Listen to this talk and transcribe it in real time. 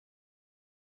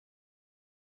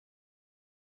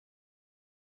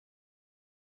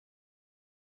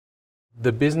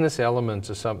The business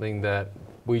elements are something that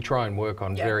we try and work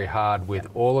on very hard with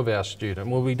all of our students.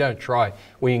 Well, we don't try,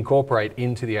 we incorporate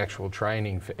into the actual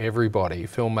training for everybody,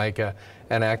 filmmaker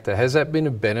and actor. Has that been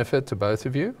a benefit to both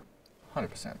of you?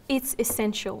 100%. It's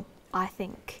essential, I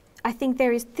think. I think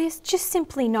there's just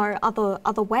simply no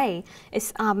other way,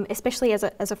 especially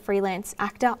as a freelance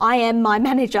actor. I am my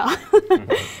manager,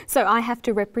 so I have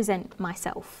to represent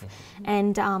myself.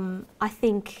 And I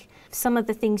think some of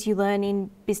the things you learn in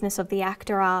Business of the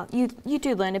Actor are, you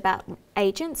do learn about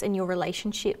agents and your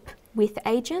relationship with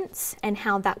agents and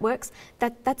how that works.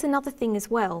 That's another thing as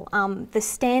well. The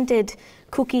standard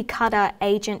cookie cutter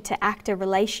agent to actor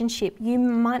relationship you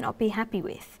might not be happy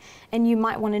with, and you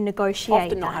might want to negotiate.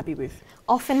 Often not happy with.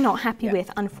 Often not happy with,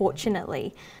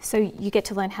 unfortunately. So you get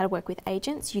to learn how to work with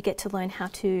agents, you get to learn how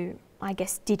to, I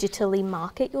guess, digitally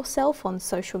market yourself on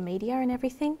social media and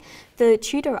everything. The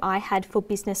tutor I had for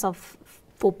Business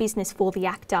for the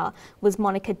Actor was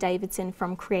Monica Davidson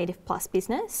from Creative Plus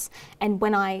Business. And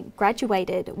when I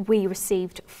graduated, we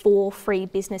received 4 free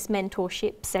business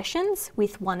mentorship sessions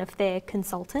with one of their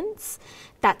consultants.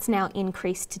 That's now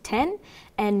increased to 10.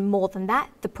 And more than that,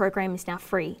 the program is now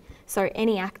free. So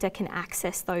any actor can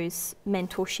access those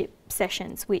mentorship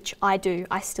sessions, which I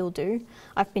still do.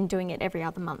 I've been doing it every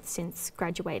other month since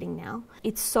graduating now.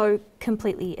 It's so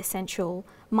completely essential.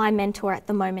 My mentor at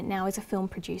the moment now is a film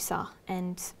producer,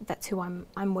 and that's who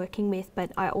I'm working with,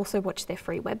 but I also watch their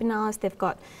free webinars. They've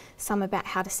got some about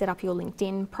how to set up your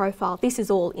LinkedIn profile. This is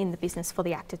all in the Business for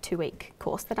the Actor 2-week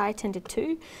course that I attended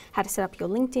to. How to set up your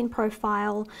LinkedIn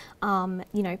profile,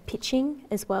 pitching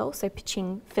as well, so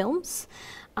pitching films.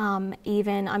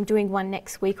 Even I'm doing one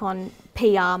next week on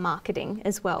PR marketing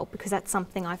as well, because that's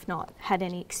something I've not had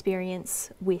any experience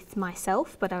with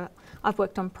myself, but I've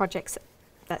worked on projects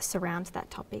that surround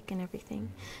that topic and everything.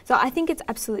 So I think it's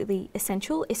absolutely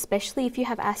essential, especially if you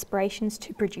have aspirations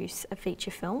to produce a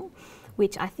feature film,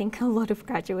 which I think a lot of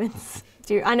graduates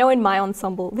do. I know in my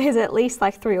ensemble there's at least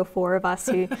like 3 or 4 of us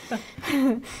who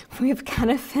we've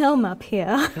kind of film up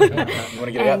here. You want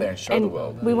to get out there and show the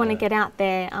world. We want to get out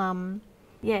there.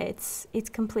 It's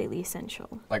completely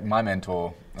essential. Like my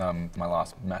mentor, my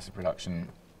last massive production,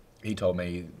 he told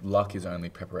me luck is only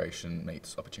preparation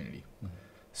meets opportunity.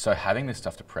 So having this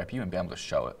stuff to prep you and be able to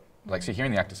show it, like so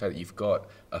hearing the actor say that you've got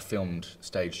a filmed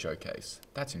stage showcase,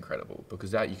 that's incredible,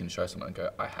 because that you can show someone and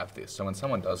go, I have this. So when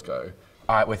someone does go,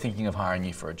 all right, we're thinking of hiring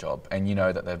you for a job, and you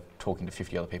know that they're talking to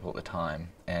 50 other people at the time,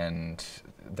 and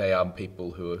they are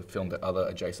people who are filmed at other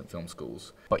adjacent film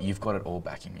schools, but you've got it all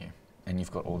backing you. And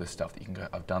you've got all this stuff that you can go,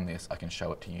 I've done this, I can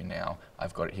show it to you now.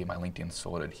 I've got it here, my LinkedIn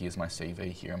sorted, here's my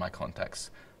CV, here are my contacts.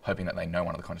 Hoping that they know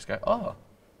one of the contacts go, oh,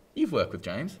 you've worked with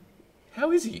James.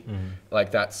 How is he?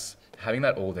 Like having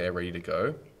that all there ready to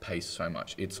go pays so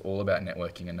much. It's all about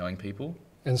networking and knowing people.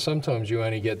 And sometimes you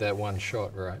only get that one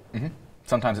shot, right?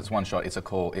 Sometimes it's one shot, it's a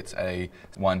call, it's a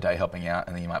one day helping out,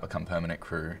 and then you might become permanent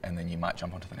crew, and then you might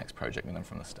jump onto the next project with them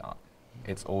from the start.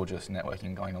 It's all just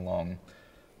networking going along.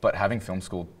 But having film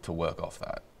school to work off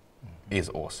that is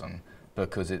awesome,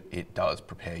 because it does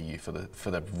prepare you for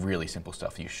the really simple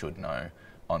stuff you should know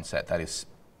on set. That is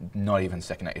not even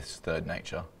second nature, it's third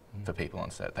nature for people on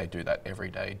set. They do that every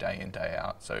day, day in, day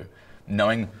out. So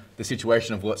knowing the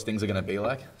situation of what things are going to be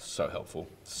like, so helpful,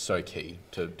 so key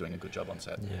to doing a good job on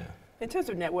set. Yeah. In terms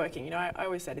of networking, I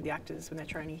always say to the actors when they're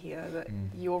training here that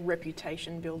your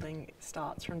reputation building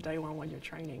starts from day one when you're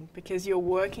training, because you're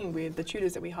working with the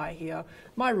tutors that we hire here.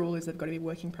 My rule is they've got to be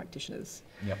working practitioners.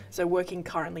 So working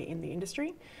currently in the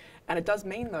industry. And it does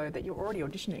mean, though, that you're already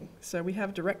auditioning. So we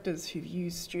have directors who've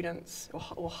used students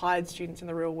or hired students in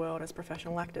the real world as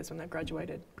professional actors when they've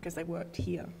graduated because they worked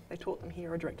here. They taught them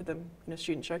here or directed them in a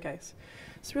student showcase.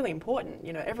 It's really important.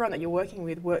 Everyone that you're working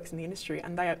with works in the industry,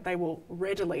 and they will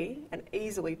readily and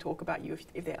easily talk about you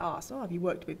if they're asked, oh, have you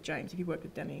worked with James? Have you worked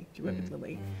with Demi? Have you worked with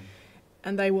Lily?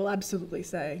 And they will absolutely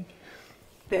say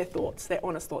their thoughts, their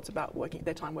honest thoughts about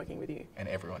their time working with you. And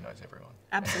everyone knows everyone.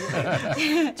 Absolutely.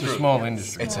 It's a small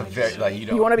industry. It's a very,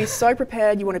 you want to be so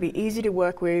prepared, you want to be easy to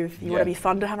work with, you want to be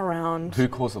fun to have around. Who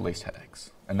caused the least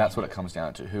headaches? And that's what it comes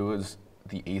down to. Who was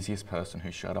the easiest person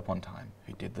who showed up on time,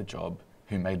 who did the job,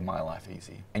 who made my life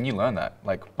easy? And you learn that.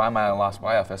 Like by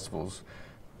our festivals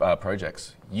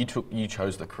projects, you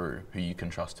chose the crew who you can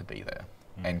trust to be there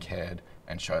and cared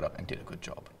and showed up and did a good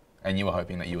job. And you were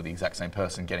hoping that you were the exact same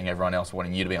person, getting everyone else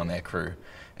wanting you to be on their crew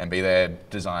and be their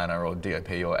designer or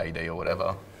DOP or AD or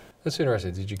whatever. That's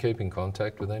interesting. Did you keep in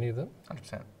contact with any of them?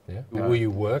 100%. Yeah. Will you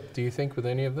work, do you think, with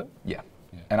any of them? Yeah.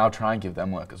 And I'll try and give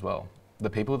them work as well. The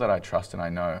people that I trust and I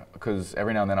know, because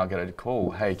every now and then I'll get a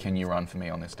call, hey, can you run for me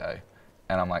on this day?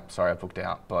 And I'm like, sorry, I booked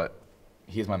out, but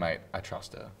here's my mate, I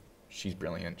trust her. she's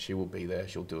brilliant, she will be there,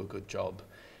 she'll do a good job.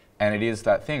 And it is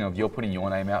that thing of you're putting your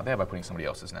name out there by putting somebody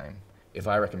else's name. If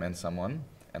I recommend someone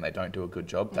and they don't do a good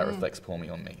job, that reflects poorly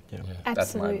on me. Yeah. That's my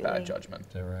Absolutely. bad judgment.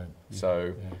 Is that right?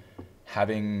 So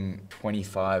having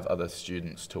 25 other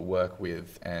students to work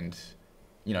with and,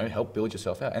 you know, help build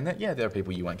yourself out. And that, there are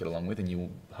people you won't get along with and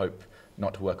you hope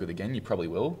not to work with again. You probably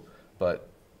will, but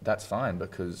that's fine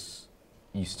because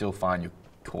you still find your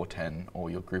core 10 or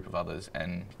your group of others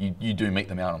and you do meet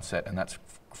them out on set, and that's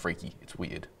freaky. It's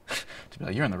weird to be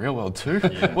like, you're in the real world too?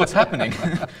 What's happening?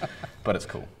 But it's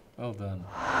cool. Well done.